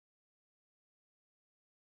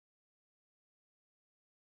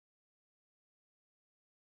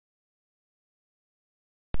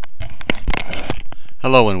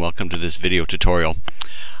Hello and welcome to this video tutorial.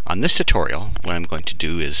 On this tutorial, what I'm going to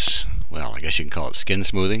do is, well, I guess you can call it skin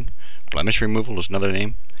smoothing. Blemish removal is another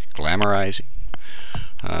name. Glamorizing.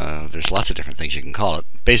 There's lots of different things you can call it.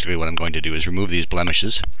 Basically what I'm going to do is remove these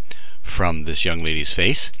blemishes from this young lady's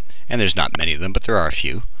face. And there's not many of them, but there are a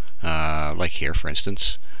few. Like here, for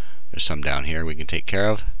instance. There's some down here we can take care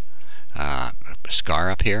of. A scar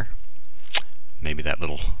up here. Maybe that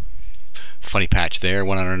little funny patch there,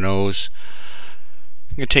 one on her nose.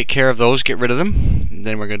 I'm going to take care of those, get rid of them, and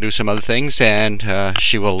then we're going to do some other things, and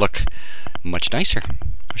she will look much nicer.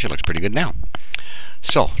 She looks pretty good now.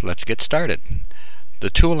 So, let's get started. The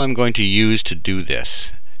tool I'm going to use to do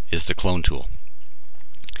this is the clone tool.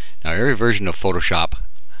 Now, every version of Photoshop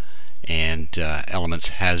and Elements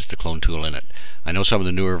has the clone tool in it. I know some of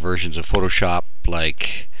the newer versions of Photoshop,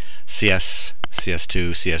 like CS, CS2,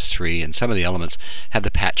 CS3, and some of the Elements have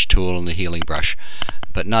the patch tool and the healing brush,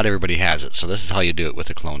 but not everybody has it. So this is how you do it with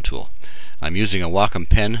the clone tool. I'm using a Wacom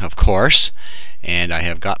pen, of course, and I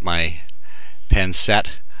have got my pen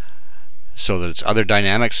set so that it's other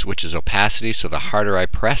dynamics, which is opacity. So the harder I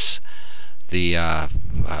press, the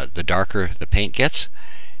darker the paint gets,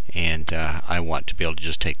 and I want to be able to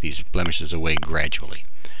just take these blemishes away gradually.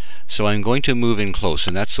 So I'm going to move in close,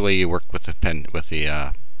 and that's the way you work with the pen, with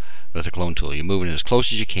the clone tool. You move in as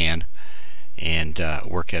close as you can, and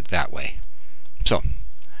work it that way. So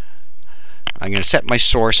I'm going to set my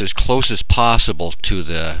source as close as possible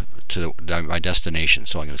to my destination.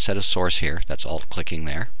 So I'm going to set a source here. That's alt clicking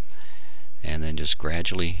there, and then just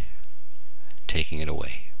gradually taking it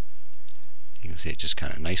away. You can see it just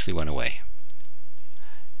kind of nicely went away.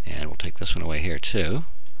 And we'll take this one away here too.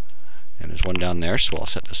 And there's one down there, so I'll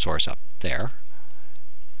set the source up there.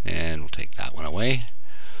 And we'll take that one away.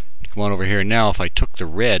 Come on over here now. If I took the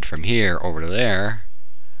red from here over to there,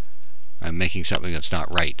 I'm making something that's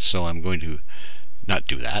not right. So I'm going to not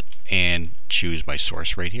do that and choose my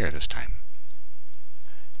source right here this time.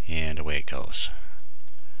 And away it goes.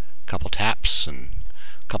 A couple taps and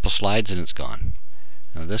a couple slides and it's gone.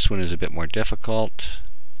 Now this one is a bit more difficult.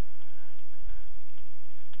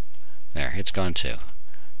 There, it's gone too.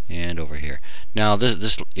 And over here. Now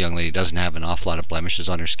this young lady doesn't have an awful lot of blemishes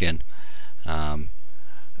on her skin.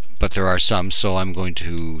 But there are some, so I'm going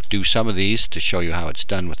to do some of these to show you how it's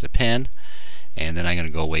done with the pen, and then I'm going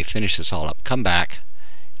to go away, finish this all up, come back,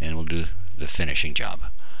 and we'll do the finishing job.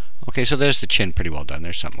 Okay, so there's the chin pretty well done.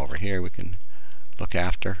 There's something over here we can look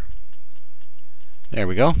after. There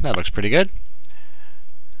we go. That looks pretty good.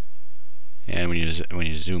 And when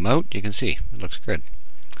you zoom out, you can see it looks good.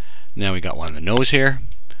 Now we got one on the nose here,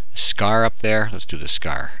 a scar up there. Let's do the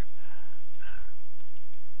scar.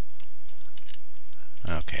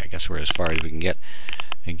 Okay, I guess we're as far as we can get.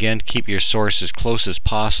 Again, keep your source as close as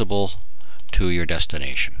possible to your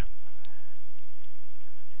destination.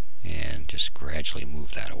 And just gradually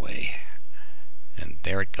move that away. And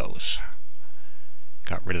there it goes.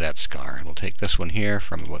 Got rid of that scar. And we'll take this one here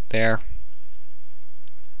from about there.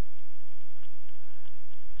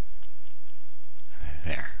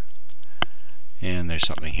 There. And there's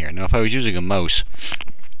something here. Now if I was using a mouse,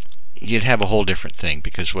 you'd have a whole different thing,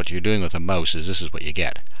 because what you're doing with a mouse is this is what you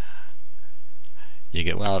get. You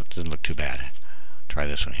get, well, it doesn't look too bad. Try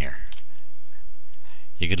this one here.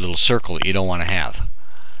 You get a little circle that you don't want to have.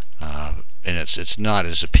 And it's not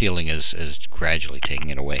as appealing as gradually taking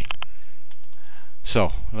it away.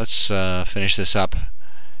 So let's finish this up,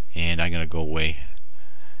 and I'm going to go away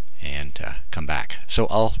and come back. So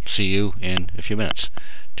I'll see you in a few minutes.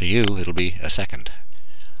 To you, it'll be a second.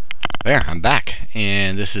 There, I'm back,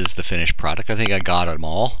 and this is the finished product. I think I got them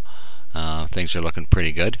all. Things are looking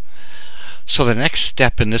pretty good. So the next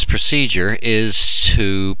step in this procedure is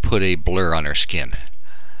to put a blur on our skin.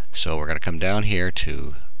 So we're going to come down here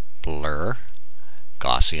to Blur,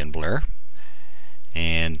 Gaussian Blur,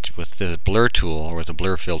 and with the blur tool, or with the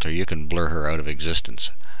blur filter, you can blur her out of existence.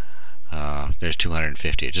 There's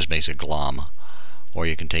 250. It just makes it glom, or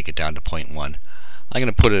you can take it down to 0.1. I'm going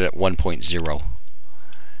to put it at 1.0.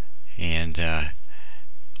 And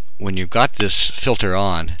when you've got this filter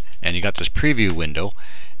on and you got this preview window,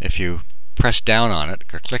 if you press down on it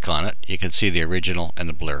or click on it, you can see the original and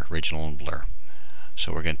the blur, original and blur.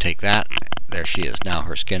 So we're going to take that. There she is. Now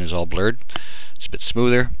her skin is all blurred. It's a bit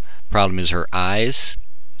smoother. Problem is her eyes,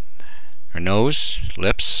 her nose,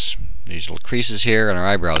 lips, these little creases here, and her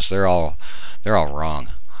eyebrows. They're all wrong.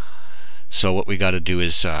 So what we got to do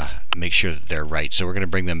is make sure that they're right. So we're going to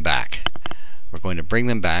bring them back. We're going to bring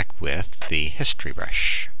them back with the history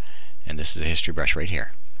brush. And this is a history brush right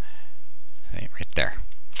here. Right there.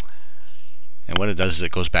 And what it does is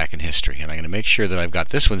it goes back in history. And I'm going to make sure that I've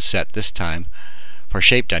got this one set this time for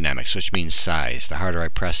shape dynamics, which means size. The harder I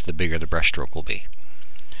press, the bigger the brush stroke will be.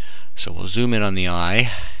 So we'll zoom in on the eye.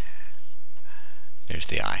 There's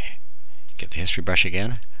the eye. Get the history brush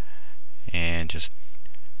again, and just,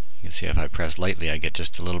 you can see if I press lightly I get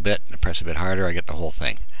just a little bit, and I press a bit harder I get the whole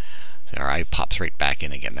thing. So our eye pops right back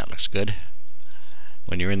in again. That looks good.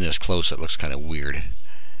 When you're in this close it looks kind of weird,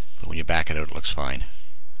 but when you back it out it looks fine.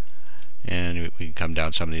 And we can come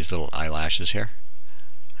down some of these little eyelashes here.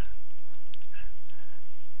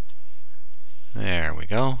 There we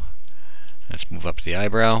go. Let's move up the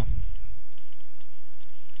eyebrow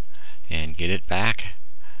and get it back.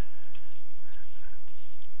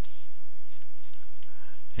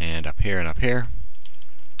 And up here and up here.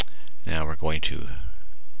 Now we're going to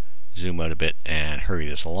zoom out a bit and hurry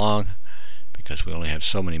this along because we only have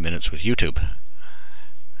so many minutes with YouTube.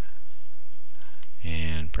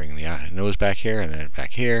 And bring the nose back here and then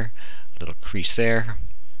back here. A little crease there.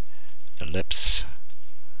 The lips.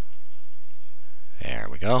 There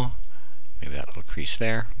we go. Maybe that little crease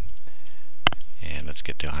there. And let's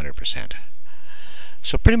get to 100%.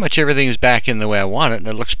 So pretty much everything is back in the way I want it, and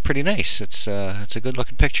it looks pretty nice. It's a good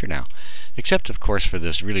looking picture now. Except of course for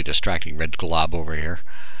this really distracting red glob over here.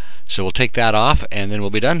 So we'll take that off and then we'll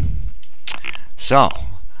be done. So,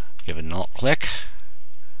 give it an alt click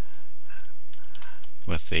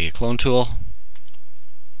with the clone tool,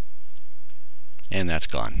 and that's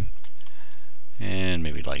gone. And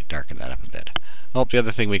maybe like darken that up a bit. Oh, the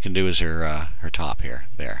other thing we can do is her top here.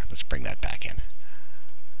 There, let's bring that back in.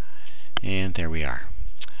 And there we are.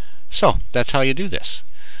 So that's how you do this.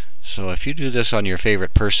 So if you do this on your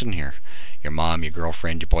favorite person, your mom, your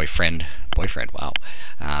girlfriend, your boyfriend, wow,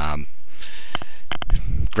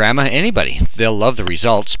 grandma, anybody, they'll love the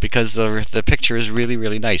results because the picture is really,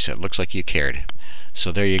 really nice. It looks like you cared.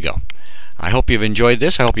 So there you go. I hope you've enjoyed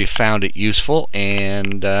this. I hope you found it useful,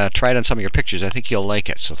 and try it on some of your pictures. I think you'll like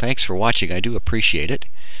it. So thanks for watching. I do appreciate it.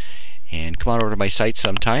 And come on over to my site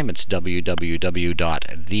sometime. It's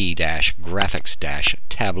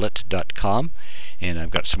www.the-graphics-tablet.com, and I've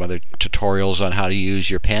got some other tutorials on how to use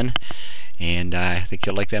your pen, and I think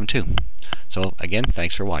you'll like them too. So again,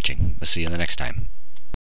 thanks for watching. I'll see you the next time.